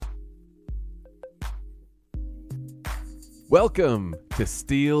Welcome to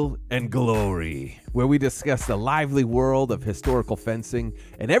Steel and Glory, where we discuss the lively world of historical fencing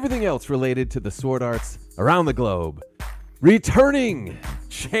and everything else related to the sword arts around the globe. Returning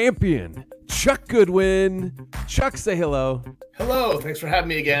champion, Chuck Goodwin. Chuck, say hello. Hello, thanks for having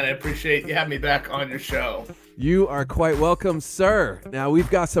me again. I appreciate you having me back on your show. You are quite welcome, sir. Now, we've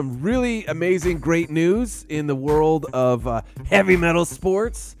got some really amazing, great news in the world of heavy metal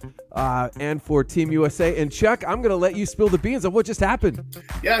sports and for Team USA. And Chuck, I'm going to let you spill the beans on what just happened.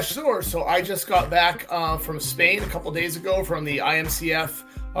 Yeah, sure. So I just got back from Spain a couple days ago from the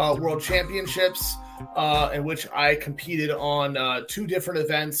IMCF World Championships, in which I competed on two different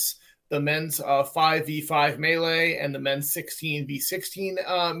events, the men's 5v5 melee and the men's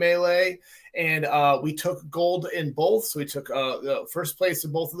 16v16 melee. And we took gold in both. So we took the first place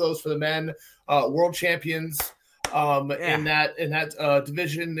in both of those for the men, world champions in that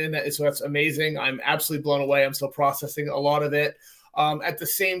division. So that's amazing. I'm absolutely blown away. I'm still processing a lot of it. At the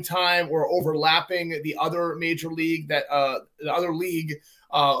same time, we're overlapping the other major league that the other league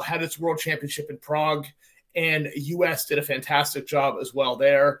had its world championship in Prague, and US did a fantastic job as well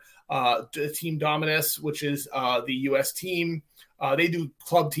there. Team Dominus, which is the US team, they do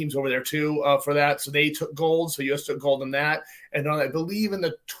club teams over there too for that. So they took gold. So US took gold in that. And I believe in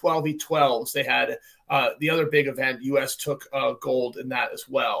the 12v12s, they had the other big event, US took gold in that as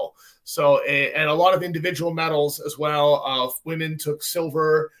well. So, and a lot of individual medals as well. Women took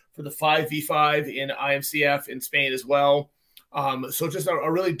silver for the 5v5 in IMCF in Spain as well. So just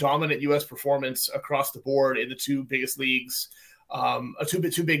a really dominant US performance across the board in the two biggest leagues,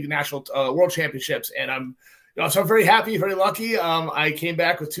 two big national world championships. And so I'm very happy, very lucky. I came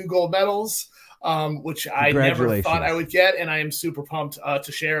back with 2 gold medals, which I never thought I would get. And I am super pumped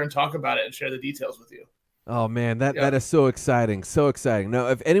to share and talk about it and share the details with you. Oh, man, that is so exciting. So exciting. Now,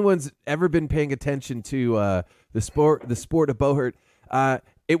 if anyone's ever been paying attention to the sport of Buhurt,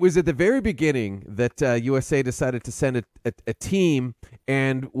 it was at the very beginning that USA decided to send a team,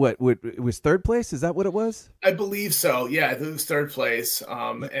 and it was third place? Is that what it was? I believe so. Yeah, it was third place.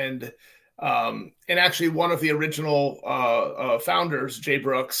 And actually one of the original founders, Jay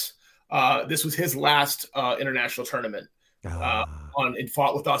Brooks, this was his last international tournament. And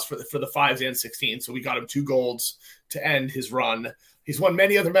fought with us for the 5s and 16s. So we got him 2 golds to end his run. He's won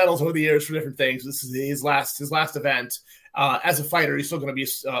many other medals over the years for different things. This is his last event. As a fighter, he's still going to be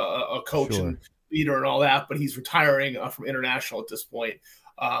a coach and leader and all that, but he's retiring from international at this point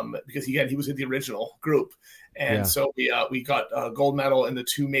because he was in the original group. And so we got a gold medal in the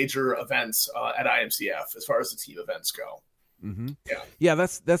 2 major events at IMCF as far as the team events go. Mm-hmm. Yeah,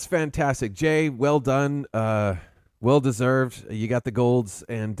 that's fantastic. Jay, well done. Well deserved. You got the golds,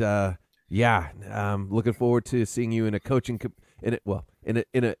 and looking forward to seeing you in a coaching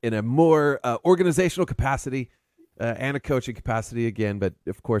in a more organizational capacity and a coaching capacity again. But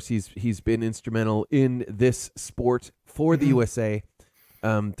of course, he's been instrumental in this sport for the USA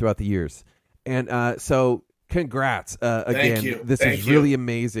throughout the years, and so congrats again. Thank you. This is really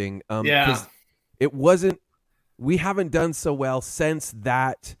amazing. Because it wasn't. We haven't done so well since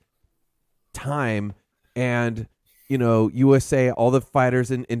that time, and USA, all the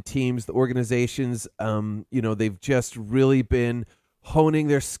fighters and teams, the organizations, they've just really been honing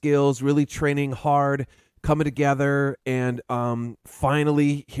their skills, really training hard, coming together, and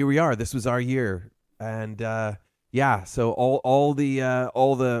finally here we are. This was our year, and so all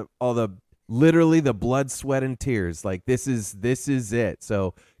the literally the blood, sweat, and tears. Like this is it.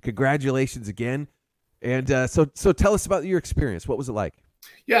 So congratulations again, and so tell us about your experience. What was it like?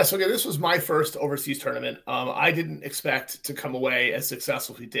 Yeah, so again, this was my first overseas tournament. I didn't expect to come away as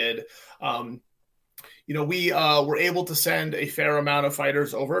successful as we did. We were able to send a fair amount of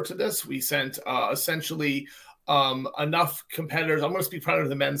fighters over to this. We sent essentially enough competitors. I'm going to speak primarily to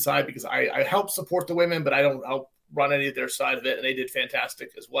the men's side because I help support the women, but I don't help run any of their side of it, and they did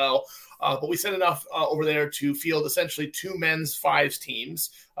fantastic as well. But we sent enough over there to field essentially 2 men's 5s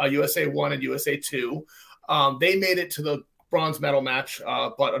teams, USA 1 and USA 2. They made it to the bronze medal match,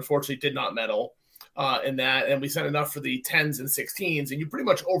 but unfortunately did not medal in that. And we sent enough for the 10s and 16s, and you pretty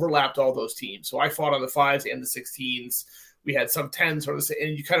much overlapped all those teams. So I fought on the 5s and the 16s. We had some 10s,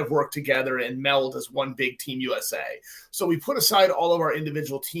 and you kind of work together and meld as one big Team USA. So we put aside all of our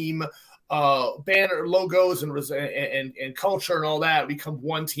individual team banner logos and culture and all that. We become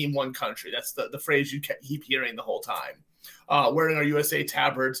one team, one country. That's the phrase you keep hearing the whole time. Wearing our USA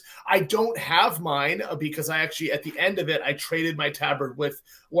tabards. I don't have mine because I actually, at the end of it, I traded my tabard with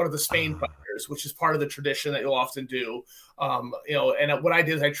one of the Spain fighters. fighters, which is part of the tradition that you'll often do. And what I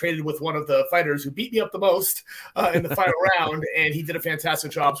did is I traded with one of the fighters who beat me up the most in the final round, and he did a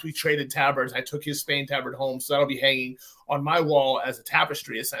fantastic job. So we traded tabards. I took his Spain tabard home, so that'll be hanging on my wall as a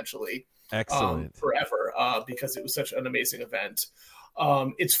tapestry, essentially. Excellent. Forever, because it was such an amazing event.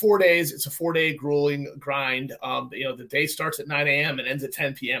 It's 4 days. It's a 4-day grueling grind. The day starts at 9 a.m. and ends at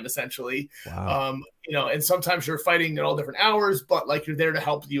 10 p.m. essentially. Wow. And sometimes you're fighting at all different hours, but like you're there to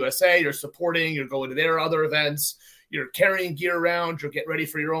help the USA, you're supporting, you're going to their other events, you're carrying gear around, you're getting ready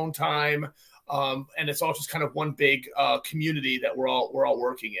for your own time. And it's all just kind of one big community that we're all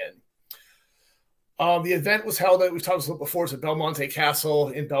working in. The event was held we've talked about before. It's at Belmonte Castle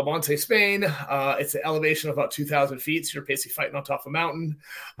in Belmonte, Spain. It's an elevation of about 2,000 feet. So you're basically fighting on top of a mountain.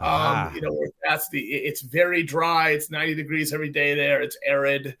 It's very dry. It's 90 degrees every day there. It's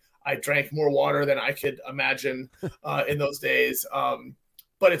arid. I drank more water than I could imagine in those days.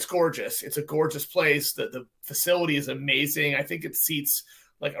 But it's gorgeous. It's a gorgeous place. The facility is amazing. I think it seats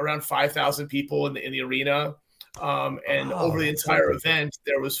like around 5,000 people in the arena. Over the entire event,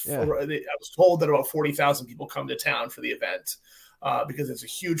 I was told that about 40,000 people come to town for the event because it's a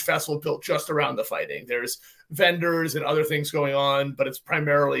huge festival built just around the fighting. There's vendors and other things going on, but it's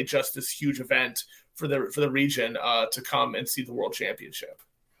primarily just this huge event for the region to come and see the World Championship.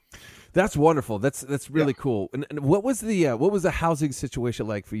 That's wonderful. That's really cool. And what was the housing situation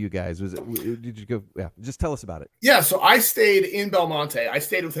like for you guys? Did you go? Yeah, just tell us about it. Yeah, so I stayed in Belmonte. I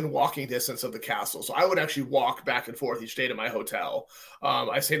stayed within walking distance of the castle, so I would actually walk back and forth each day to my hotel.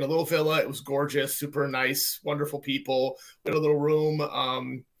 I stayed in a little villa. It was gorgeous, super nice, wonderful people. We had a little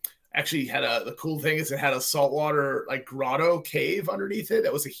room. Actually had the cool thing is it had a saltwater like grotto cave underneath it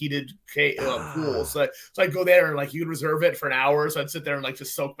that was a heated pool. So I'd go there and you could reserve it for an hour. So I'd sit there and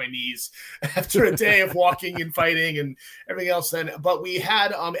just soak my knees after a day of walking and fighting and everything else. But we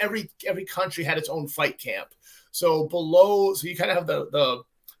had every country had its own fight camp. So you kind of have the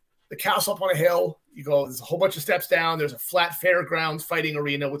castle up on a hill. You go, there's a whole bunch of steps down. There's a flat fairgrounds fighting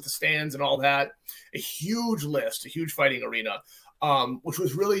arena with the stands and all that. A huge fighting arena. Which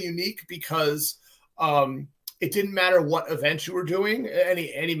was really unique because it didn't matter what event you were doing,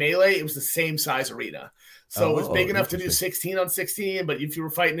 any melee, it was the same size arena. So it was big enough to do 16 on 16, but if you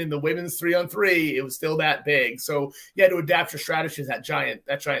were fighting in the women's 3-on-3, it was still that big. So you had to adapt your strategy to that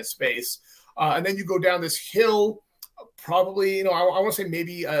giant space. And then you go down this hill, probably, I want to say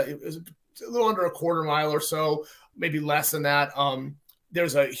maybe it was a little under a quarter mile or so, maybe less than that.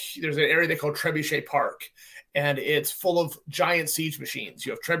 There's an area they call Trebuchet Park. And it's full of giant siege machines.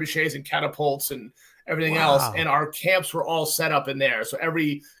 You have trebuchets and catapults and everything else. And our camps were all set up in there. So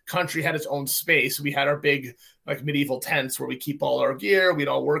every country had its own space. We had our big medieval tents where we keep all our gear. We'd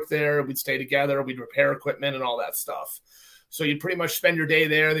all work there. We'd stay together. We'd repair equipment and all that stuff. So you'd pretty much spend your day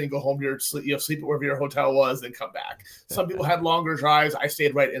there. Then you go home to sleep at wherever your hotel was, then come back. Some people had longer drives. I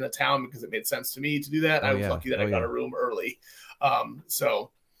stayed right in the town because it made sense to me to do that. I was lucky that I got a room early.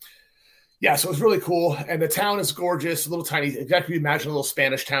 Yeah, so it's really cool. And the town is gorgeous, a little tiny. Exactly, imagine a little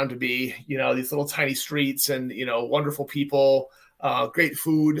Spanish town to be, these little tiny streets and, wonderful people, great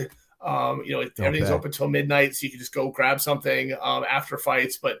food. Everything's open till midnight, so you can just go grab something after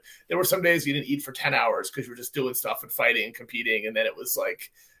fights. But there were some days you didn't eat for 10 hours because you were just doing stuff and fighting and competing. And then it was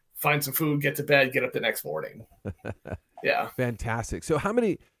find some food, get to bed, get up the next morning. Yeah. Fantastic. So how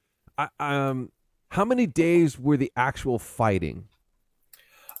many days were the actual fighting?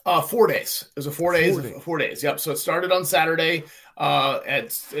 4 days. It was a 4 days. 4 days. Yep. So it started on Saturday,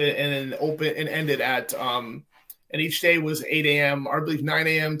 and then open and ended at and each day was 8 a.m. I believe 9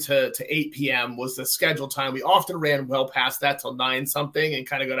 a.m. to 8 p.m. was the scheduled time. We often ran well past that till 9 something and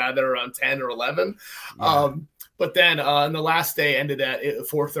kind of got out of there around 10 or 11. Yeah. But then and the last day ended at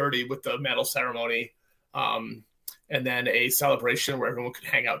 4:30 with the medal ceremony, and then a celebration where everyone could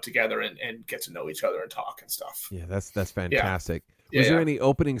hang out together and get to know each other and talk and stuff. Yeah, that's fantastic. Yeah. Was there any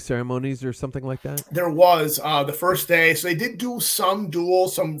opening ceremonies or something like that? There was the first day. So they did do some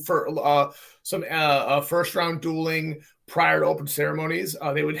duels, some first round dueling prior to open ceremonies.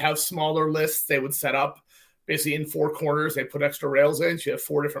 They would have smaller lists. They would set up basically in 4 corners. They put extra rails in. So you have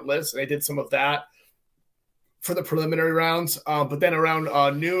 4 different lists. And they did some of that for the preliminary rounds. But then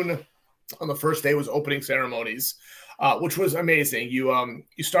around noon on the first day was opening ceremonies, which was amazing. You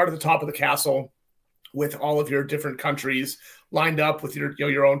start at the top of the castle with all of your different countries lined up with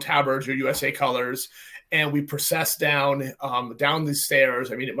your own tabards, your USA colors, and we processed down these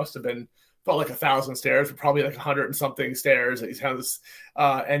stairs. I mean, it must have felt like 1,000 stairs, but probably 100 and something stairs.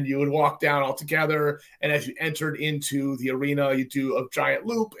 And you would walk down all together. And as you entered into the arena, you do a giant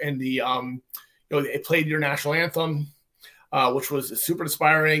loop, and they played your national anthem. which was super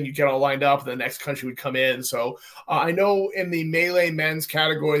inspiring. You get all lined up, and the next country would come in. So I know in the melee men's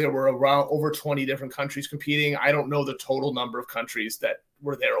category, there were around over 20 different countries competing. I don't know the total number of countries that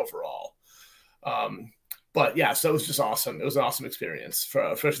were there overall. But yeah, so it was just awesome. It was an awesome experience.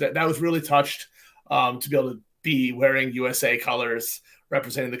 That was really touched to be able to be wearing USA colors,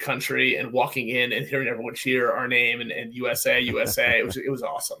 representing the country, and walking in and hearing everyone cheer our name and USA. It was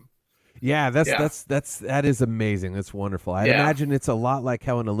awesome. Yeah, that is amazing. That's wonderful. I imagine it's a lot like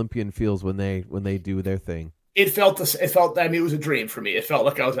how an Olympian feels when they do their thing. It felt. I mean, it was a dream for me. It felt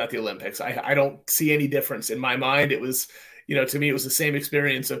like I was at the Olympics. I don't see any difference in my mind. It was, to me, it was the same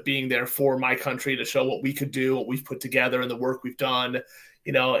experience of being there for my country to show what we could do, what we've put together, and the work we've done.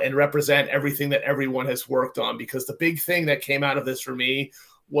 And represent everything that everyone has worked on. Because the big thing that came out of this for me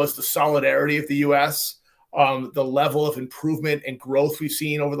was the solidarity of the U.S., the level of improvement and growth we've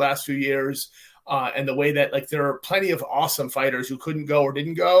seen over the last few years, and the way that there are plenty of awesome fighters who couldn't go or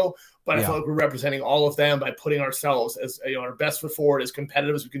didn't go, but I felt like we're representing all of them by putting ourselves as our best foot forward, as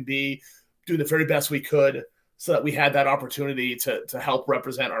competitive as we can be, doing the very best we could, so that we had that opportunity to help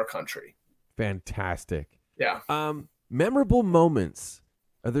represent our country. Fantastic. Yeah. Memorable moments.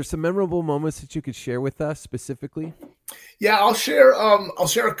 Are there some memorable moments that you could share with us specifically? Yeah, I'll share a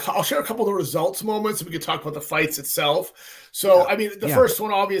couple of the results moments, and we could talk about the fights itself. So, I mean, the first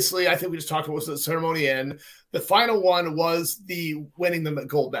one, obviously, I think we just talked about was the ceremony, and the final one was the winning the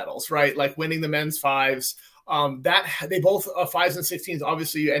gold medals, right? Like winning the men's fives. That they both fives and 16s.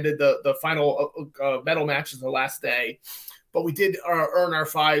 Obviously, you ended the final medal matches the last day. But we did earn our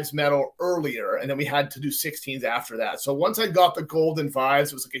fives medal earlier, and then we had to do 16s after that. So once I got the gold in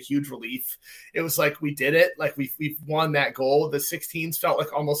fives, it was like a huge relief. It was like we did it, like we won that gold. The 16s felt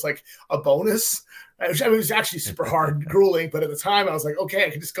like almost like a bonus. I mean, it was actually super hard and grueling, but at the time I was like, okay, I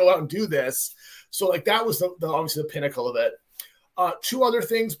can just go out and do this. So like that was obviously the pinnacle of it. Two other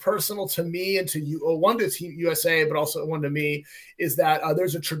things personal to me and to you, one to Team USA, but also one to me, is that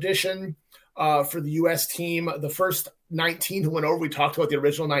there's a tradition for the U.S. team. The first 19 who went over, we talked about the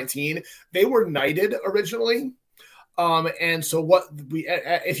original 19, they were knighted originally. And so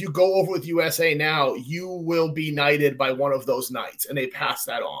if you go over with USA now, you will be knighted by one of those knights, and they pass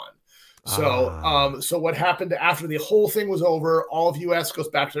that on. So what happened after the whole thing was over, all of US goes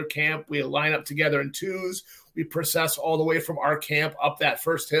back to their camp. We line up together in twos. We process all the way from our camp up that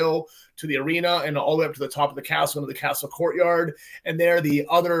first hill to the arena and all the way up to the top of the castle, into the castle courtyard. And there, the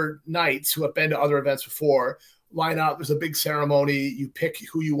other knights who have been to other events before line up. There's a big ceremony. You pick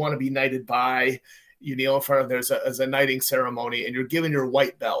who you want to be knighted by. You kneel in front of there's a knighting ceremony, and you're given your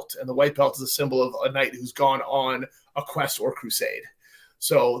white belt. And the white belt is a symbol of a knight who's gone on a quest or crusade.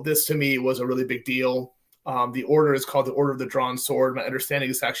 So this to me was a really big deal. The order is called the Order of the Drawn Sword. My understanding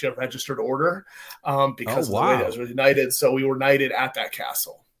is actually a registered order because of the way that was really knighted. So we were knighted at that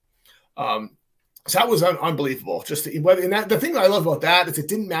castle. So that was unbelievable. The thing that I love about that is it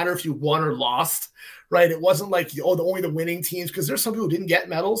didn't matter if you won or lost, right? It wasn't like, only the winning teams, because there's some people who didn't get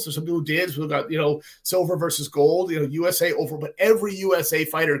medals. There's some people who did, who got, silver versus gold, USA over, but every USA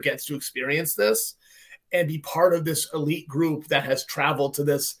fighter gets to experience this and be part of this elite group that has traveled to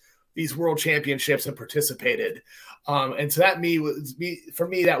these world championships and participated. And so for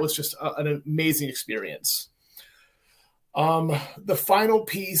me, that was just an amazing experience. The final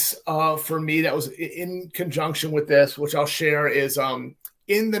piece for me that was in conjunction with this, which I'll share, is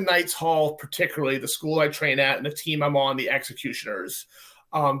in the Knights Hall, particularly the school I train at and the team I'm on, the Executioners.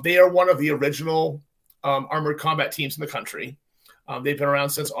 They are one of the original armored combat teams in the country. They've been around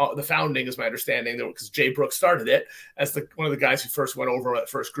since the founding, is my understanding, because Jay Brooks started it as one of the guys who first went over that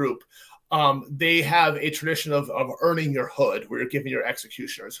first group. They have a tradition of earning your hood, where you're given your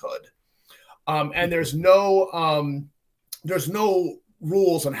Executioner's hood. And there's no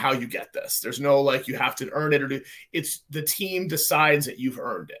rules on how you get this. There's no, you have to earn it it's the team decides that you've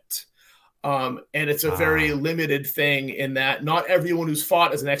earned it. And it's a very limited thing in that not everyone who's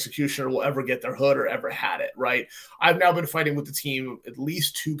fought as an executioner will ever get their hood or ever had it, right? I've now been fighting with the team at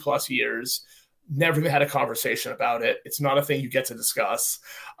least 2+ years, never even had a conversation about it. It's not a thing you get to discuss.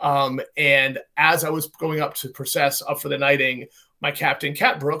 And as I was going up to process up for the knighting, my captain,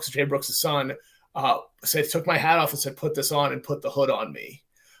 Cat Brooks, Jay Brooks' son, took my hat off and said, put this on and put the hood on me.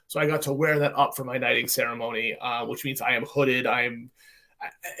 So I got to wear that up for my knighting ceremony, which means I am hooded.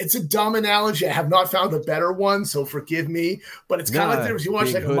 It's a dumb analogy. I have not found a better one, so forgive me. But it's kind of like if you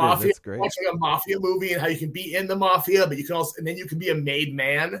watch a mafia movie and how you can be in the mafia, but you can also, and then you can be a made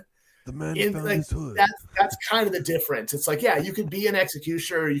man, The man found his hood. That's kind of the difference. It's like, yeah, you can be an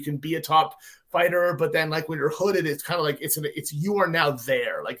executioner, you can be a top fighter, but then like when you're hooded, it's kind of like it's you are now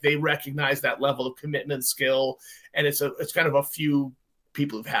there. Like they recognize that level of commitment, skill, and it's kind of a few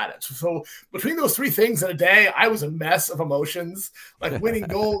people who've had it. So between those three things in a day, I was a mess of emotions. Like winning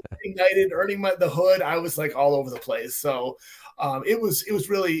gold, winning knighted, earning the hood, I was like all over the place. So it was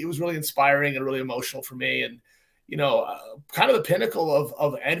really inspiring and really emotional for me. And kind of the pinnacle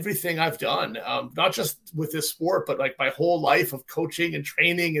of everything I've done, not just with this sport, but like my whole life of coaching and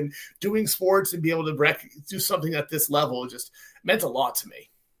training and doing sports and be able to do something at this level just meant a lot to me.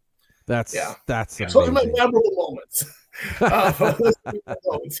 That's amazing. So those are my memorable moments.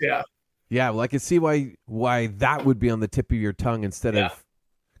 Yeah. Well, I can see why that would be on the tip of your tongue instead of,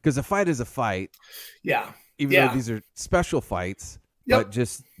 because a fight is a fight. Yeah. Even though these are special fights, but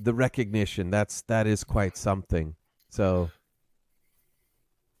just the recognition, that is quite something. So,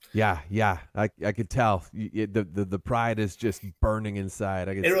 I could tell the pride is just burning inside.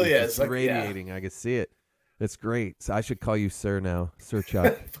 It really is radiating. I could see it. It's great. So I should call you Sir now, Sir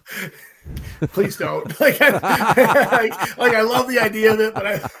Chuck. Please don't. Like I love the idea of it, but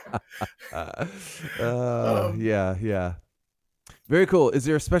yeah. Very cool. Is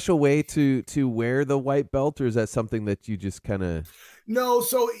there a special way to wear the white belt, or is that something that you just kind of? No,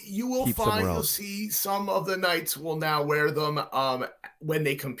 so you'll see some of the knights will now wear them when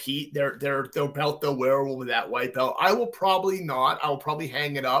they compete. Their belt they'll wear with that white belt. I will probably not. I'll probably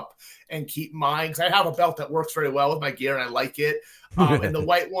hang it up and keep mine because I have a belt that works very well with my gear and I like it. And the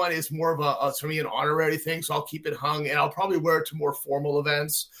white one is more of for me an honorary thing, so I'll keep it hung and I'll probably wear it to more formal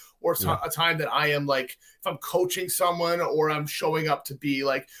events or a time that I am like if I'm coaching someone or I'm showing up to be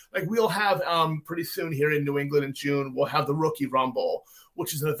like we'll have pretty soon here in New England in June, we'll have the Rookie Rumble,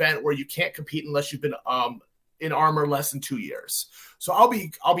 which is an event where you can't compete unless you've been in armor less than 2 years. So I'll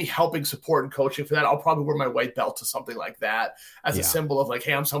be helping support and coaching for that. I'll probably wear my white belt to something like that as a symbol of like,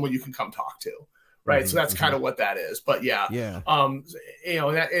 hey, I'm someone you can come talk to. Right. So that's kind of what that is. But and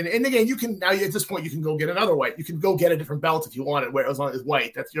again, you can now at this point, you can go get another white. You can go get a different belt if you want it, where as long as it's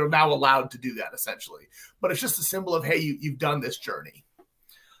white, that you're now allowed to do that essentially. But it's just a symbol of, hey, you've done this journey.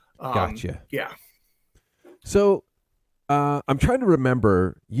 Gotcha. Yeah. So I'm trying to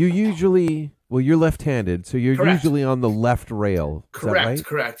remember, you're left-handed, so you're usually on the left rail. Is that right?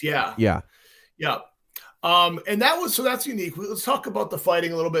 Correct. Yeah. Yeah. And that's unique. Let's talk about the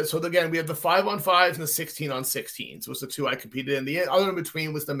fighting a little bit. So again, we have the 5-on-5s and the 16-on-16s was the two I competed in. The other in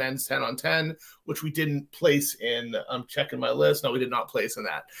between was the men's 10-on-10, which we didn't place in. I'm checking my list. No, we did not place in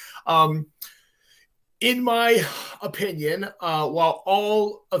that. In my opinion, while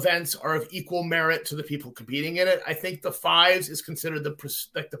all events are of equal merit to the people competing in it, I think the 5s is considered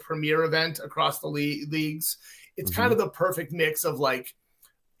the premier event across the leagues. It's kind of the perfect mix of like,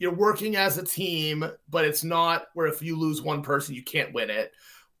 you're working as a team, but it's not where if you lose one person, you can't win it.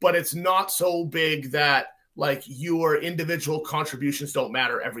 But it's not so big that like your individual contributions don't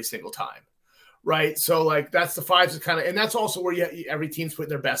matter every single time, right? So like that's the 5s is kind of, and that's also where every team's putting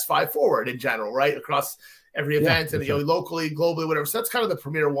their best 5 forward in general, right? Across every event and locally, globally, whatever. So that's kind of the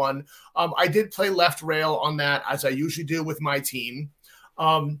premier one. I did play left rail on that as I usually do with my team.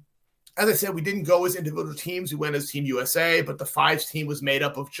 As I said, we didn't go as individual teams. We went as Team USA, but the 5s team was made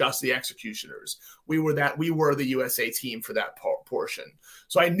up of just the executioners. We were the USA team for that portion.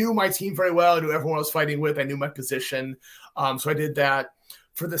 So I knew my team very well. I knew everyone I was fighting with. I knew my position. So I did that.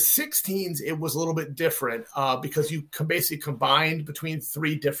 For the 16s, it was a little bit different because you basically combined between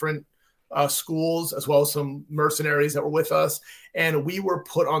 3 different schools as well as some mercenaries that were with us. And we were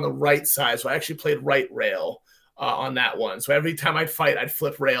put on the right side. So I actually played right rail on that one. So every time I'd fight, I'd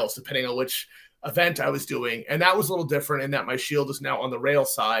flip rails depending on which event I was doing. And that was a little different in that my shield is now on the rail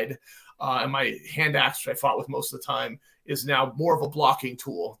side. And my hand axe, which I fought with most of the time, is now more of a blocking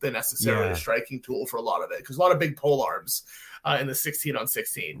tool than necessarily a striking tool for a lot of it. Because a lot of big pole arms in the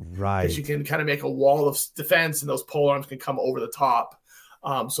 16-on-16. Right. Because you can kind of make a wall of defense and those pole arms can come over the top.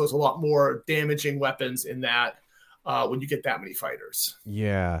 So it's a lot more damaging weapons in that when you get that many fighters.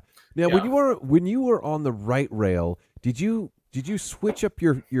 Yeah. Now, when you were on the right rail, did you switch up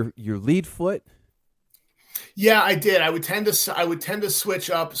your lead foot? Yeah, I did. I would tend to switch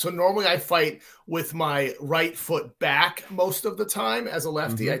up. So normally I fight with my right foot back most of the time. As a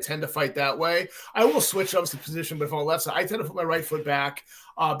lefty, I tend to fight that way. I will switch up the position, but if I'm on the left side, I tend to put my right foot back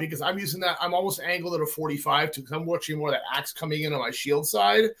because I'm using that. I'm almost angled at a 45 because I'm watching more of that axe coming in on my shield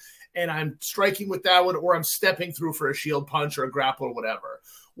side, and I'm striking with that one, or I'm stepping through for a shield punch or a grapple or whatever.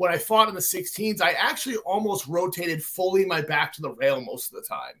 When I fought in the 16s, I actually almost rotated fully my back to the rail most of the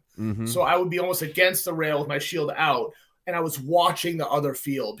time. So I would be almost against the rail with my shield out. and I was watching the other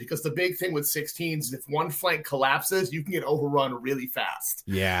field, because the big thing with 16s is if one flank collapses, you can get overrun really fast.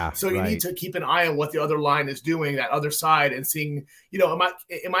 Yeah. So you need to keep an eye on what the other line is doing, that other side, and seeing, am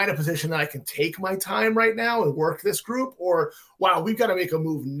I in a position that I can take my time right now and work this group, or wow, we've got to make a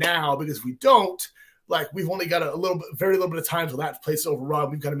move now, because if we don't, like, we've only got very little bit of time till that place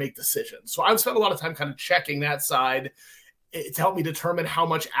overrun. We've got to make decisions. So I've spent a lot of time kind of checking that side to help me determine how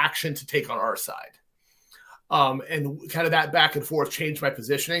much action to take on our side. And kind of that back and forth changed my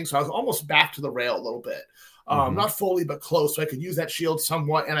positioning. So I was almost back to the rail a little bit. Not fully, but close. So I could use that shield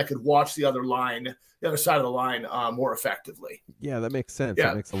somewhat, and I could watch the other side of the line more effectively. Yeah, that makes sense. Yeah.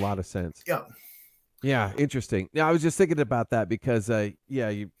 That makes a lot of sense. Yeah. Yeah, interesting. Now, I was just thinking about that because, the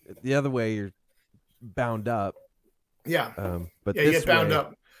other way you're bound up. Yeah. But you get bound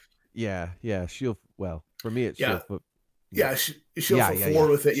up. Yeah. Shield. Well, for me, it's shield foot. Yeah, shield foot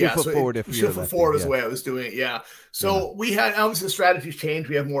forward with it. Shield foot forward shield foot forward was the way I was doing it. Yeah. So we had, obviously, the strategy's changed.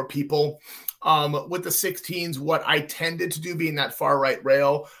 We have more people. With the 16s, what I tended to do being that far right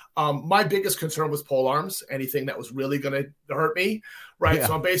rail, my biggest concern was pole arms, anything that was really going to hurt me, right? Yeah.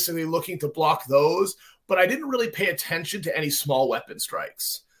 So I'm basically looking to block those, but I didn't really pay attention to any small weapon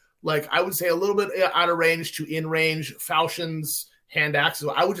strikes. Like, I would say a little bit out of range to in range, falchions, hand axes.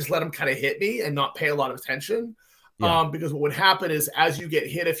 I would just let them kind of hit me and not pay a lot of attention. Yeah. Because what would happen is, as you get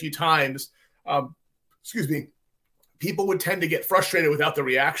hit a few times, people would tend to get frustrated without the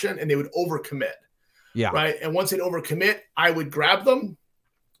reaction, and they would overcommit. Yeah. Right. And once they'd overcommit, I would grab them,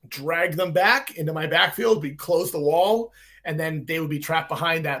 drag them back into my backfield. We'd close the wall, and then they would be trapped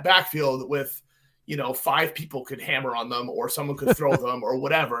behind that backfield with, 5 people could hammer on them, or someone could throw them or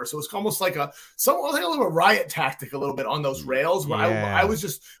whatever. So it's almost like a little of a riot tactic a little bit on those rails, where I was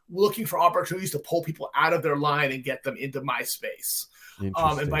just looking for opportunities to pull people out of their line and get them into my space.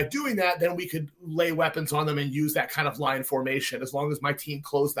 And by doing that, then we could lay weapons on them and use that kind of line formation, as long as my team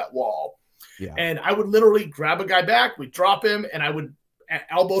closed that wall. Yeah. And I would literally grab a guy back, we'd drop him, and I would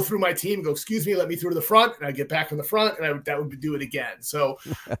elbow through my team and go, excuse me, let me through to the front. And I'd get back in the front, and that would do it again. So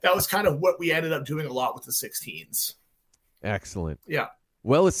that was kind of what we ended up doing a lot with the 16s. Excellent. Yeah.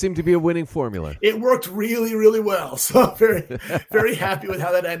 Well, it seemed to be a winning formula. It worked really, really well. So very, very happy with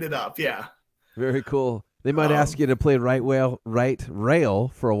how that ended up. Yeah. Very cool. They might ask you to play right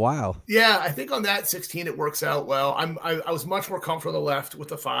rail for a while. Yeah, I think on that 16 it works out well. I was much more comfortable on the left with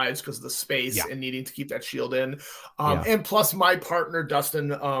the 5s because of the space and needing to keep that shield in. And plus my partner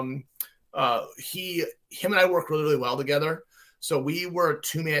Dustin, him and I work really, really well together. So we were a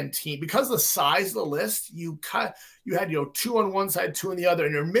 2-man team. Because of the size of the list, you had 2 on one side, 2 on the other,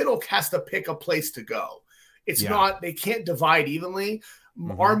 and your middle has to pick a place to go. It's not, they can't divide evenly.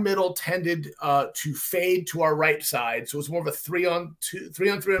 Mm-hmm. Our middle tended to fade to our right side, so it was more of a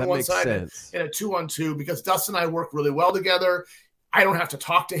 3-on-3 on one side and a 2-on-2. Because Dustin and I work really well together. I don't have to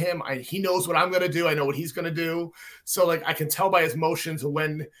talk to him. He knows what I'm going to do. I know what he's going to do. So like I can tell by his motions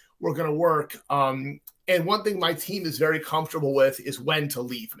when we're going to work. And one thing my team is very comfortable with is when to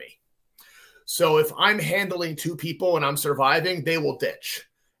leave me. So if I'm handling 2 people and I'm surviving, they will ditch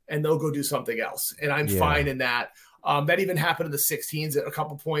and they'll go do something else, and I'm fine in that. That even happened in the 16s at a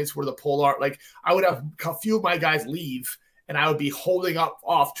couple points where the polar, like I would have a few of my guys leave, and I would be holding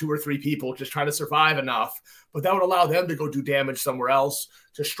off 2 or 3 people just trying to survive enough, but that would allow them to go do damage somewhere else,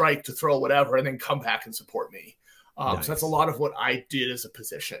 to strike, to throw, whatever, and then come back and support me. Nice. So that's a lot of what I did as a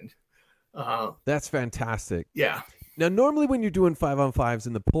position. That's fantastic. Yeah. Now, normally when you're doing 5-on-5s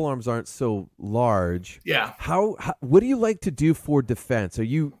and the pole arms aren't so large, how what do you like to do for defense? Are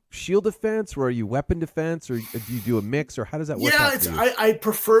you shield defense, or are you weapon defense, or do you do a mix, or how does that work? Yeah, I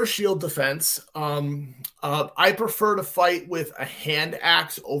prefer shield defense. I prefer to fight with a hand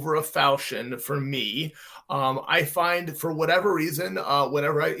axe over a falchion. For me, I find for whatever reason,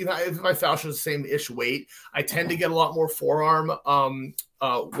 whenever if my falchion is the same-ish weight, I tend to get a lot more forearm.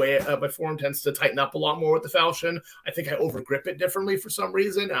 My forearm tends to tighten up a lot more with the falchion. I think I overgrip it differently for some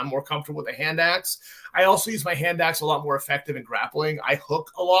reason. I'm more comfortable with a hand axe. I also use my hand axe a lot more effective in grappling. I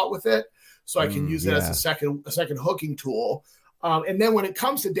hook a lot with it, so I can use it as a second hooking tool. And then when it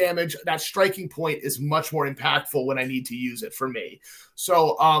comes to damage, that striking point is much more impactful when I need to use it for me.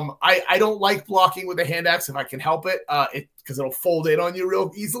 So I don't like blocking with a hand axe if I can help it, because it'll fold in on you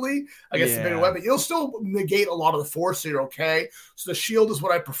real easily against the bigger weapon. You'll still negate a lot of the force, so you're okay. So the shield is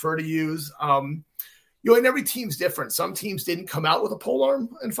what I prefer to use. And every team's different. Some teams didn't come out with a polearm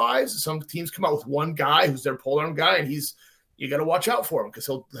in 5s. Some teams come out with one guy who's their polearm guy, and you got to watch out for him because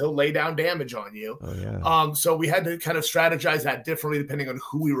he'll lay down damage on you. Oh, yeah. So we had to kind of strategize that differently depending on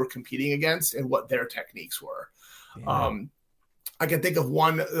who we were competing against and what their techniques were. Yeah. I can think of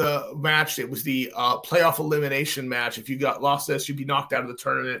one match. It was the playoff elimination match. If you lost this, you'd be knocked out of the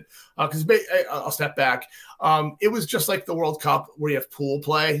tournament. Because I'll step back. It was just like the World Cup where you have pool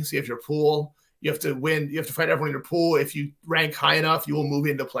play. So you have your pool. You have to win. You have to fight everyone in your pool. If you rank high enough, you will move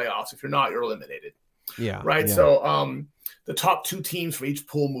into playoffs. If you're not, you're eliminated. Yeah. Right. Yeah. So the top 2 teams from each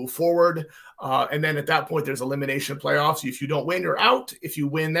pool move forward. And then at that point, there's elimination playoffs. If you don't win, you're out. If you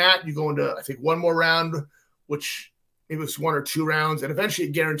win that, you go into, I think, one more round, which maybe it was 1 or 2 rounds, and eventually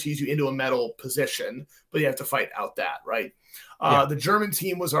it guarantees you into a medal position, but you have to fight out that, right? The German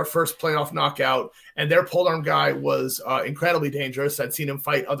team was our first playoff knockout, and their polearm guy was incredibly dangerous. I'd seen him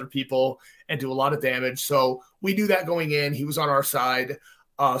fight other people and do a lot of damage. So we knew that going in. He was on our side.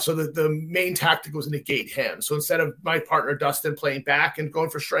 So the main tactic was to negate him. So instead of my partner Dustin playing back and going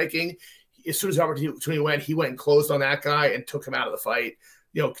for striking, as soon as the opportunity went, he went and closed on that guy and took him out of the fight.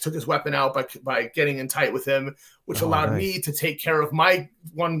 Took his weapon out by getting in tight with him, which allowed me to take care of my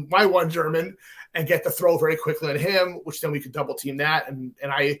one German and get the throw very quickly on him, which then we could double team that. And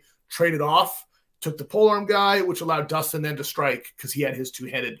I traded off, took the polearm guy, which allowed Dustin then to strike because he had his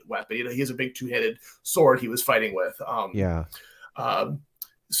 2-handed weapon. He has a big 2-handed sword he was fighting with.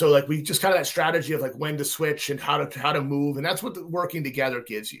 So like we just kind of that strategy of like when to switch and how to move. And that's what working together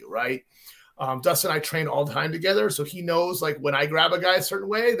gives you, right? Dustin and I train all the time together, so he knows like when I grab a guy a certain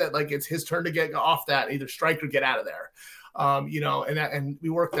way that like it's his turn to get off that, either strike or get out of there, and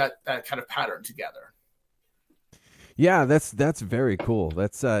we work that kind of pattern together. Yeah, that's very cool.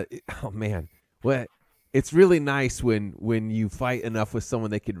 That's oh man, what it's really nice when you fight enough with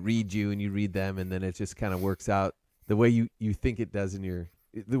someone that could read you and you read them, and then it just kind of works out the way you think it does in your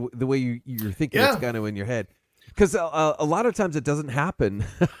the way you're thinking it's kind of in your head. Because a lot of times it doesn't happen,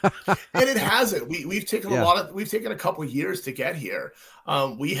 and it hasn't. We've taken we've taken a couple of years to get here.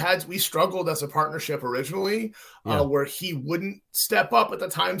 We struggled as a partnership originally, where he wouldn't step up at the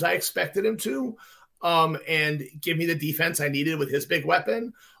times I expected him to, and give me the defense I needed with his big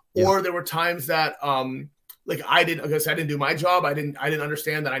weapon. Or there were times that I didn't do my job. I didn't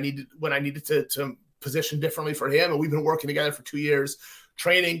understand that I needed to position differently for him, and we've been working together for 2 years.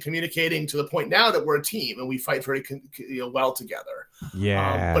 Training, communicating to the point now that we're a team and we fight very well together.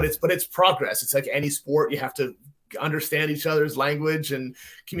 Yeah, but it's progress. It's like any sport; you have to understand each other's language and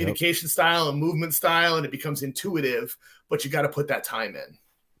communication style and movement style, and it becomes intuitive. But you got to put that time in.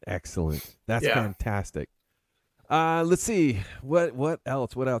 Excellent. That's fantastic. Let's see what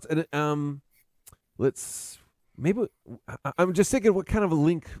else. And I'm just thinking what kind of a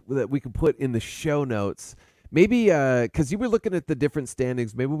link that we could put in the show notes. Maybe because you were looking at the different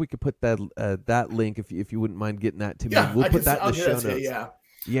standings, maybe we could put that link if you wouldn't mind getting that to me. We'll put that in the show notes.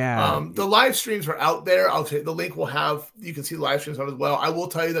 Yeah. The live streams are out there. I'll say the link will have. You can see the live streams on as well. I will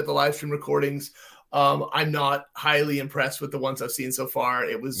tell you that the live stream recordings, I'm not highly impressed with the ones I've seen so far.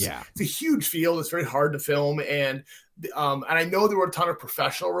 It's a huge field. It's very hard to film, and I know there were a ton of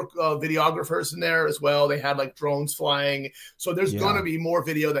professional videographers in there as well. They had like drones flying. So there's going to be more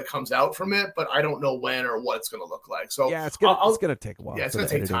video that comes out from it, but I don't know when or what it's going to look like. So it's going to take a while. Yeah, it's going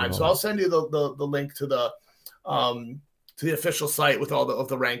to take time. So I'll send you the link to the official site with all of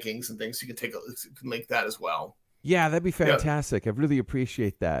the rankings and things. You can link that as well. Yeah, that'd be fantastic. I really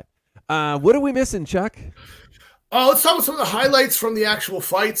appreciate that. What are we missing, Chuck? Let's talk about some of the highlights from the actual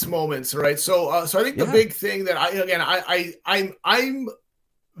fights moments, right? So I think the big thing that I'm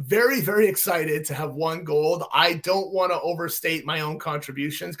very, very excited to have won gold. I don't want to overstate my own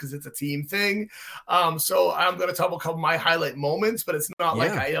contributions because it's a team thing. So I'm going to talk about a couple of my highlight moments, but it's not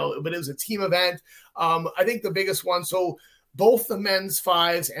but it was a team event. I think the biggest one. So both the men's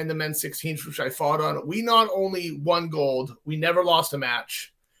 5s and the men's 16s, which I fought on, we not only won gold, we never lost a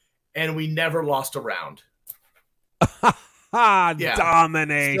match, and we never lost a round.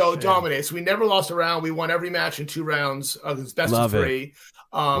 Domination. So dominate. So we never lost a round. We won every match in 2 rounds. It was best of 3.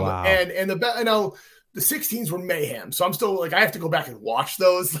 Wow. And the 16s were mayhem. So I'm still like, I have to go back and watch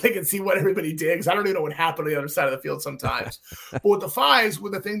those and see what everybody did, because I don't even know what happened on the other side of the field sometimes. But with the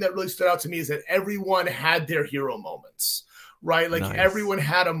 5s, the thing that really stood out to me is that everyone had their hero moments, right? Like everyone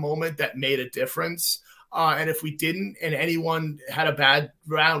had a moment that made a difference. And if we didn't and anyone had a bad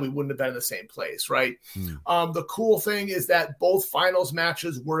round, we wouldn't have been in the same place, right? The cool thing is that both finals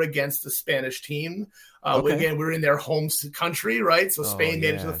matches were against the Spanish team. Again, we're in their home country, right? So Spain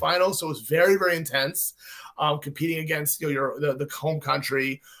made it to the finals. So it was very, very intense competing against the home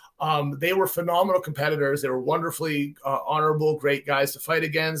country. They were phenomenal competitors. They were wonderfully honorable, great guys to fight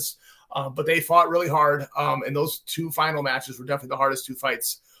against. But they fought really hard. And those 2 final matches were definitely the hardest 2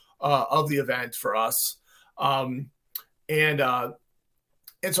 fights of the event for us.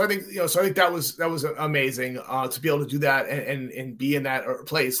 And so I think, that was amazing to be able to do that and be in that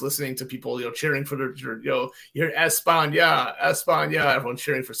place, listening to people, cheering for you hear España, everyone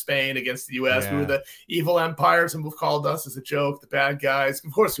cheering for Spain against the U.S. Yeah. We were the evil empire. Some have called us as a joke, the bad guys.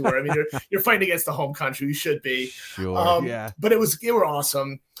 Of course we were. I mean, you're fighting against the home country. You should be. Sure. Yeah. But they were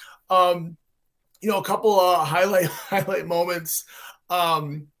awesome. A couple highlight moments.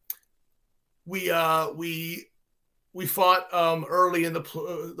 We fought early in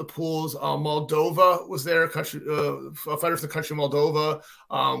the pools. Moldova was there, fighters from the country Moldova,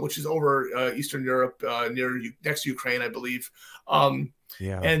 which is over Eastern Europe, next to Ukraine, I believe.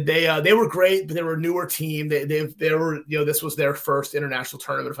 Yeah. And they were great, but they were a newer team. They were, this was their first international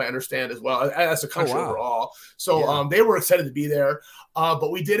tournament, if I understand, as well as a country overall. So they were excited to be there.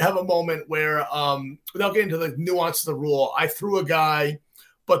 But we did have a moment where, without getting into the nuance of the rule, I threw a guy,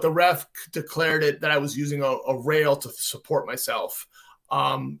 but the ref declared it that I was using a rail to support myself.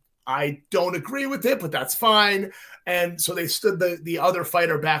 I don't agree with it, but that's fine. And so they stood the other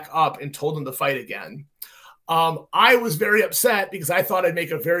fighter back up and told him to fight again. I was very upset because I thought I'd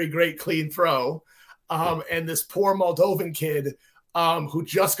make a very great clean throw. And this poor Moldovan kid who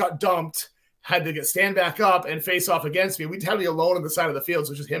just got dumped had to stand back up and face off against me. We'd have me alone on the side of the field,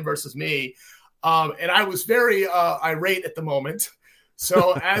 so just him versus me. And I was very irate at the moment.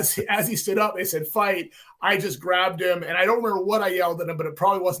 So as he stood up, they said, fight. I just grabbed him, and I don't remember what I yelled at him, but it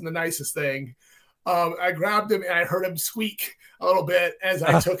probably wasn't the nicest thing. I grabbed him, and I heard him squeak a little bit as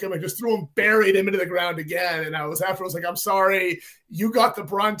I took him and just threw him, buried him into the ground again. And I was like, I'm sorry, you got the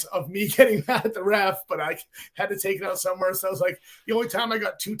brunt of me getting mad at the ref, but I had to take it out somewhere. So I was like, the only time I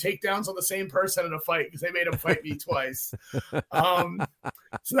got 2 takedowns on the same person in a fight because they made him fight me twice.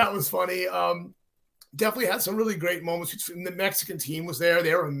 So that was funny. Definitely had some really great moments. The Mexican team was there.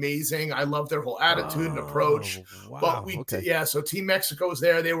 They were amazing. I loved their whole attitude and approach. Wow. But so Team Mexico was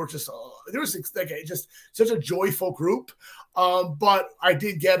there. They were just just such a joyful group. But I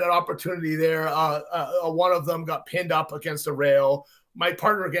did get an opportunity there. One of them got pinned up against a rail. My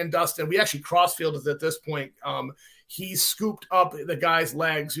partner again, Dustin, we actually cross-fielded at this point. He scooped up the guy's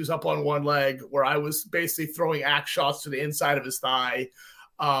legs. He was up on one leg where I was basically throwing axe shots to the inside of his thigh.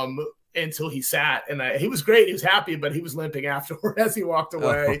 Until he sat, and he was great. He was happy, but he was limping afterward as he walked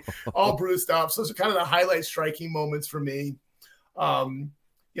away, all bruised up. So those are kind of the highlight striking moments for me. I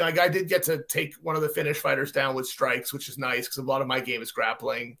did get to take one of the Finnish fighters down with strikes, which is nice because a lot of my game is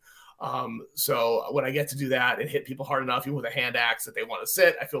grappling. So when I get to do that and hit people hard enough, even with a hand axe that they want to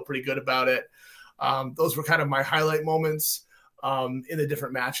sit, I feel pretty good about it. Those were kind of my highlight moments in the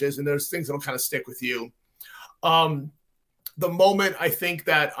different matches, and there's things that'll kind of stick with you. The moment I think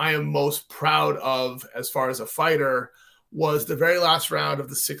that I am most proud of as far as a fighter was the very last round of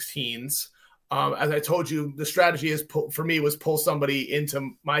the 16s. As I told you, the strategy for me was pull somebody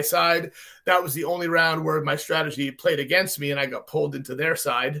into my side. That was the only round where my strategy played against me and I got pulled into their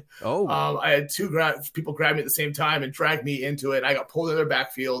side. I had 2 people grab me at the same time and drag me into it. I got pulled in their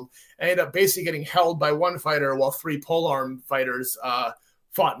backfield. I ended up basically getting held by one fighter while 3 polearm fighters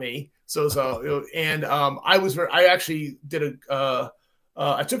fought me. I actually did I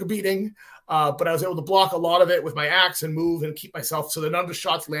took a beating, but I was able to block a lot of it with my axe and move and keep myself so that none of the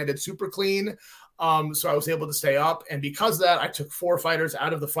shots landed super clean. So I was able to stay up. And because of that, I took 4 fighters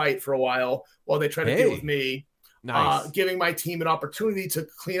out of the fight for a while they tried to deal with me. Nice. Giving my team an opportunity to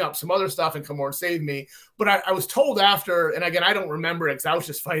clean up some other stuff and come over and save me. But I was told after, and again, I don't remember it because I was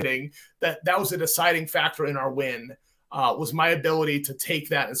just fighting, that was a deciding factor in our win. Was my ability to take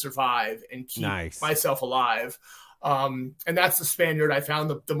that and survive and keep myself alive. And that's the Spaniard I found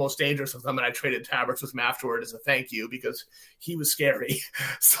the most dangerous of them, and I traded tablets with him afterward as a thank you because he was scary.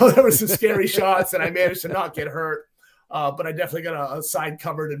 So there were some scary shots, and I managed to not get hurt. But I definitely got a side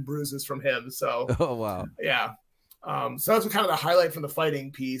covered in bruises from him. So, wow. Yeah. So that's kind of the highlight from the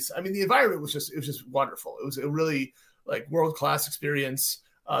fighting piece. I mean, the environment was just wonderful. It was a really world-class experience.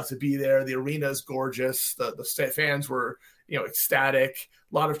 To be there. The arena is gorgeous. The fans were, ecstatic,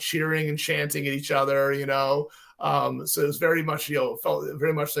 a lot of cheering and chanting at each other, So it was very much, felt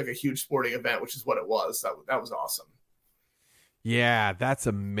very much like a huge sporting event, which is what it was. That was awesome. Yeah, that's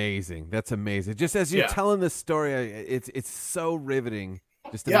amazing. That's amazing. Just as you're telling this story, it's so riveting.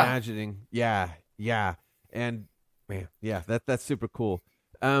 Just imagining. Yeah. And man, that's super cool.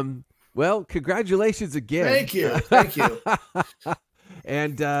 Well, congratulations again. Thank you.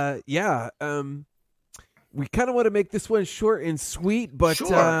 And we kind of want to make this one short and sweet, but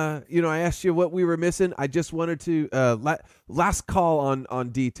Sure. I asked you what we were missing. I just wanted to last call on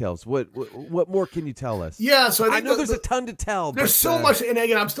details. What more can you tell us? Yeah, so I know there's a ton to tell. There's so much, and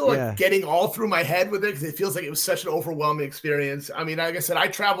again, I'm still getting all through my head with it because it feels like it was such an overwhelming experience. I mean, like I said, I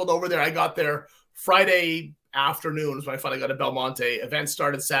traveled over there. I got there Friday afternoon was when I finally got to Belmonte. Event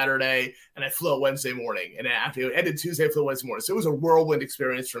started Saturday, and I flew out Wednesday morning. And after it ended Tuesday, I flew Wednesday morning. So it was a whirlwind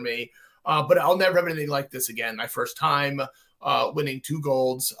experience for me. But I'll never have anything like this again. My first time winning 2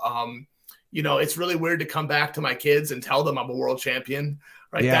 golds. It's really weird to come back to my kids and tell them I'm a world champion.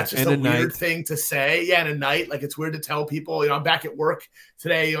 Right. Yeah, that's just a weird thing to say. Yeah. And a night, like it's weird to tell people, I'm back at work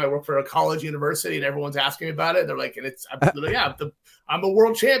today. I work for a college university and everyone's asking me about it. They're like, and I'm a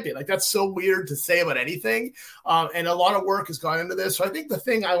world champion. Like that's so weird to say about anything. And a lot of work has gone into this. So I think the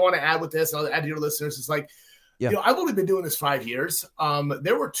thing I want to add with this, and I'll add to your listeners, is like, I've only been doing this 5 years.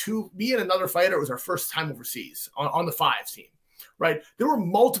 There were 2, me and another fighter. It was our first time overseas on the 5s team, right? There were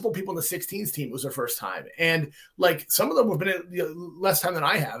multiple people in the 16s team. It was their first time. And like some of them have been at less time than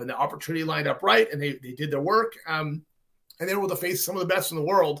I have, and the opportunity lined up right. And they did their work. And they were able to face some of the best in the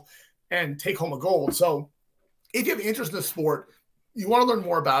world and take home a gold. So if you have interest in the sport, you want to learn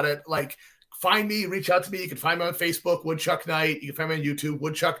more about it, like find me, reach out to me. You can find me on Facebook, Woodchuck Knight. You can find me on YouTube,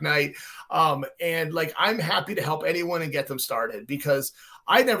 Woodchuck Knight. And like, I'm happy to help anyone and get them started because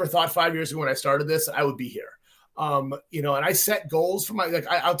I never thought 5 years ago when I started this, I would be here. And I set goals for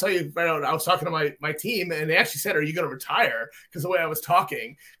I'll tell you right now, I was talking to my team and they actually said, are you going to retire? Because the way I was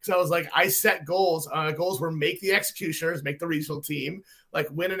talking, because I was like, I set goals. Goals were make the executioners, make the regional team, like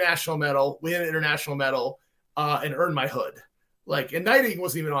win a national medal, win an international medal, and earn my hood. Like, and knighting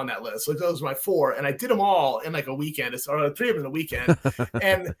wasn't even on that list. So those were my 4. And I did them all in like a weekend, or 3 of them in a weekend.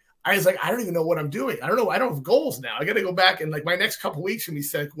 And I was like, I don't even know what I'm doing. I don't know. I don't have goals now. I got to go back and like my next couple of weeks can be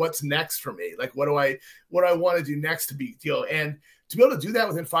said, what's next for me? Like, what do I want to do next to be, and to be able to do that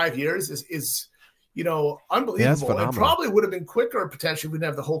within 5 years is unbelievable. Yeah, and probably would have been quicker potentially if we didn't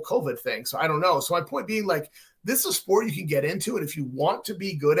have the whole COVID thing. So I don't know. So my point being like, this is a sport you can get into. And if you want to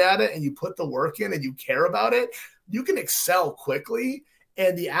be good at it and you put the work in and you care about it, you can excel quickly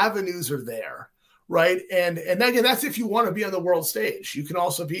and the avenues are there. Right. And again, that's if you want to be on the world stage. You can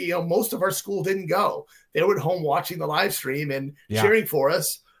also be, most of our school didn't go. They were at home watching the live stream and cheering for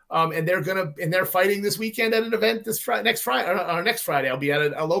us. And they're fighting this weekend at an event next Friday. I'll be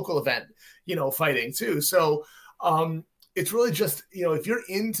at a local event, fighting too. So it's really just, if you're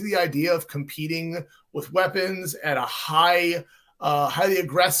into the idea of competing with weapons at a highly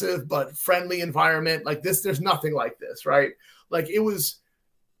aggressive but friendly environment like this, there's nothing like this, right? Like it was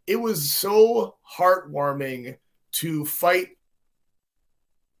so heartwarming to fight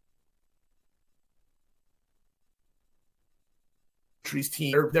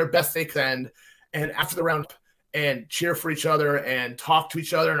team their best they can, and after the round and cheer for each other and talk to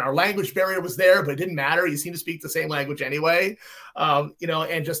each other. And our language barrier was there, but it didn't matter. You seem to speak the same language anyway.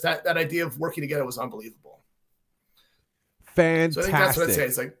 And just that idea of working together was unbelievable. Fantastic. So I think that's what I'd say.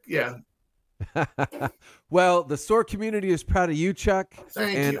 It's like, yeah. Well, the SOAR community is proud of you, Chuck.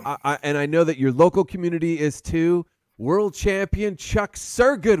 Thank you. And I know that your local community is too. World champion Chuck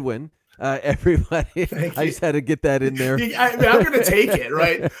Sir Goodwin. Everybody, I just had to get that in there. I'm going to take it,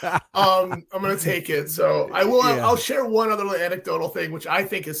 right? I'm going to take it. So I will. Yeah. I'll share one other little anecdotal thing, which I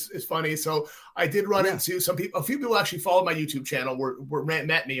think is funny. So I did run into some people. A few people actually followed my YouTube channel.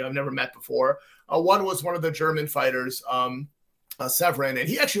 Met me. I've never met before. One was one of the German fighters, Severin, and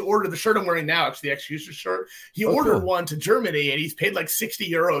he actually ordered the shirt I'm wearing now, actually the executioner shirt. He ordered one to Germany, and he's paid like 60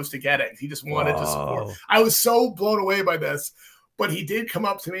 euros to get it. He just wanted to support. I was so blown away by this. But he did come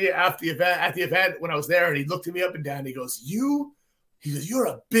up to me at the event when I was there, and he looked at me up and down. And he goes, you're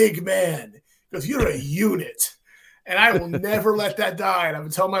a big man. He goes, you're a unit. And I will never let that die. And I've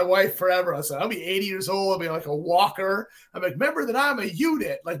been telling my wife forever. I said, I'll be 80 years old. I'll be like a walker. I'm like, remember that I'm a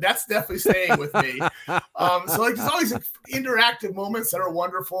unit. Like, that's definitely staying with me. So like, there's always interactive moments that are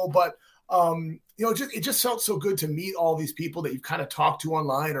wonderful. But, it just felt so good to meet all these people that you've kind of talked to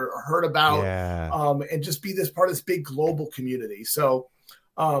online or heard about, and just be this part of this big global community. So,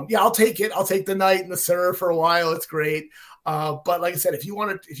 I'll take it. I'll take the night and the serve for a while. It's great. But like I said, if you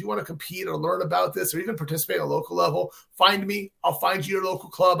want to compete or learn about this or even participate at a local level, find me. I'll find you your local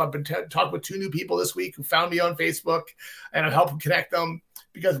club. I've been talking with 2 new people this week who found me on Facebook, and I'm helping connect them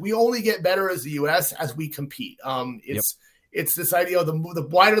because we only get better as the U.S. as we compete. It's this idea of the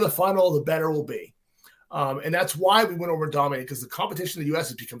wider the funnel, the better we'll be. And that's why we went over and dominated, because the competition in the U.S.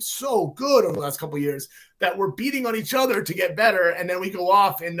 has become so good over the last couple of years that we're beating on each other to get better. And then we go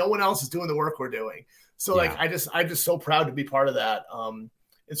off and no one else is doing the work we're doing. So I'm just so proud to be part of that. And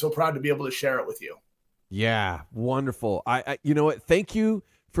so proud to be able to share it with you. Yeah, wonderful. I you know what? Thank you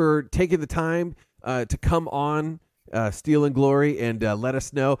for taking the time to come on Steel and Glory and let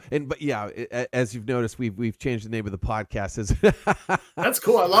us know. But yeah, as you've noticed, we've changed the name of the podcast. That's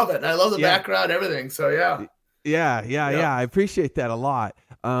cool. I love it. I love the background, everything. So yeah. Yeah. I appreciate that a lot.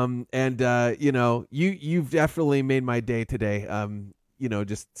 You know, you've definitely made my day today. You know,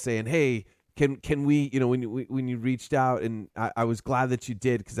 just saying, hey, can we, you know, when you reached out, and I was glad that you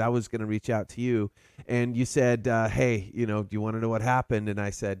did, because I was going to reach out to you, and you said, hey, you know, do you want to know what happened? And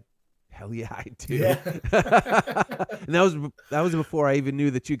I said, hell yeah, I do. Yeah. And that was before I even knew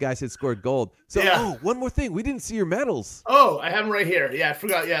that you guys had scored gold. So, one more thing, we didn't see your medals. Oh, I have them right here. Yeah, I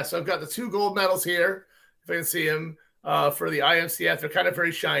forgot. Yeah, so I've got the 2 gold medals here. If I can see them for the IMCF, they're kind of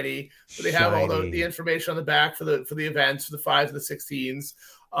very shiny. But they have all the information on the back for the events, for the 5s and the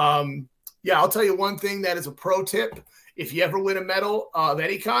 16s. Yeah, I'll tell you one thing that is a pro tip. If you ever win a medal of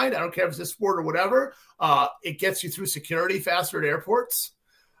any kind, I don't care if it's a sport or whatever, it gets you through security faster at airports.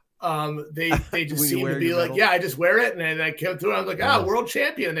 They just seem to be like, medal? Yeah, I just wear it. And then I came through and I was like, world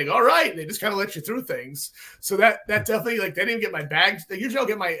champion. And they go, all right. And they just kind of let you through things. So that definitely, like, they didn't even get my bags. Usually I'll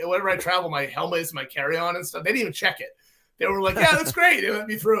get whenever I travel, my helmets, my carry-on and stuff. They didn't even check it. They were like, yeah, that's great. They let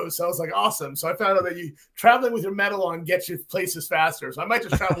me through. So I was like, awesome. So I found out that you traveling with your medal on gets you places faster. So I might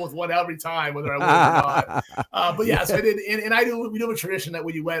just travel with one every time, whether I win or not. But yeah, so I did. And we do a tradition that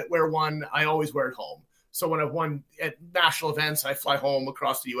when you wear one, I always wear it home. So when I've won at national events, I fly home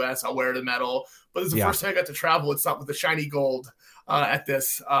across the U.S., I'll wear the medal. But this is the first time I got to travel. It's not with the shiny gold at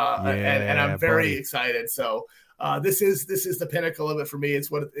this. And I'm very excited. So this is the pinnacle of it for me.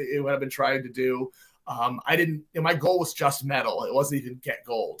 It's what I've been trying to do. My goal was just medal. It wasn't even get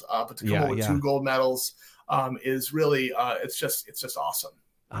gold, but to come up with 2 gold medals is really, it's just awesome.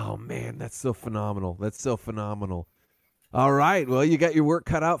 Oh man, that's so phenomenal. All right. Well, you got your work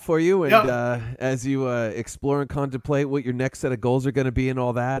cut out for you. And as you explore and contemplate what your next set of goals are going to be and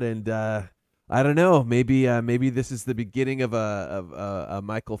all that. And I don't know, maybe this is the beginning of a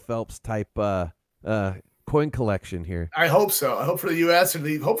Michael Phelps type coin collection here. I hope so. I hope for the U.S.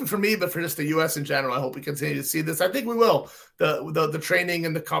 and hopefully for me, but for just the U.S. in general. I hope we continue to see this. I think we will. The training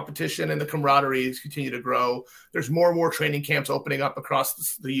and the competition and the camaraderie continue to grow. There's more and more training camps opening up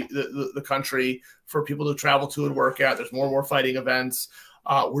across the country for people to travel to and work at. There's more and more fighting events.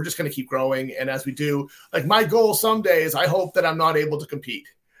 We're just going to keep growing. And as we do, like, my goal someday is I hope that I'm not able to compete.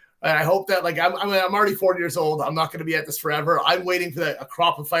 And I hope that, like, I'm already 40 years old. I'm not going to be at this forever. I'm waiting for a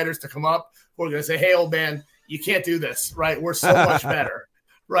crop of fighters to come up who are going to say, hey, old man, you can't do this, right? We're so much better,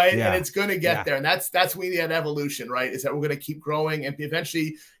 right? Yeah. And it's going to get there. And that's we need that evolution, right? Is that we're going to keep growing. And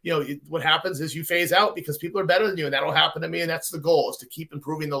eventually, you know, what happens is you phase out because people are better than you. And that'll happen to me. And that's the goal, is to keep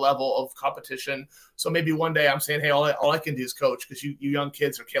improving the level of competition. So maybe one day I'm saying, hey, all I can do is coach, because you young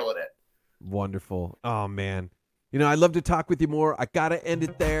kids are killing it. Wonderful. Oh, man. You know, I'd love to talk with you more. I got to end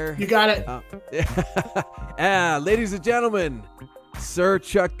it there. You got it. Ladies and gentlemen, Sir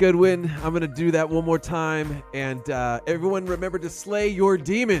Chuck Goodwin. I'm going to do that one more time. And everyone, remember to slay your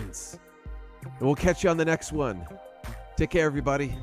demons. And we'll catch you on the next one. Take care, everybody.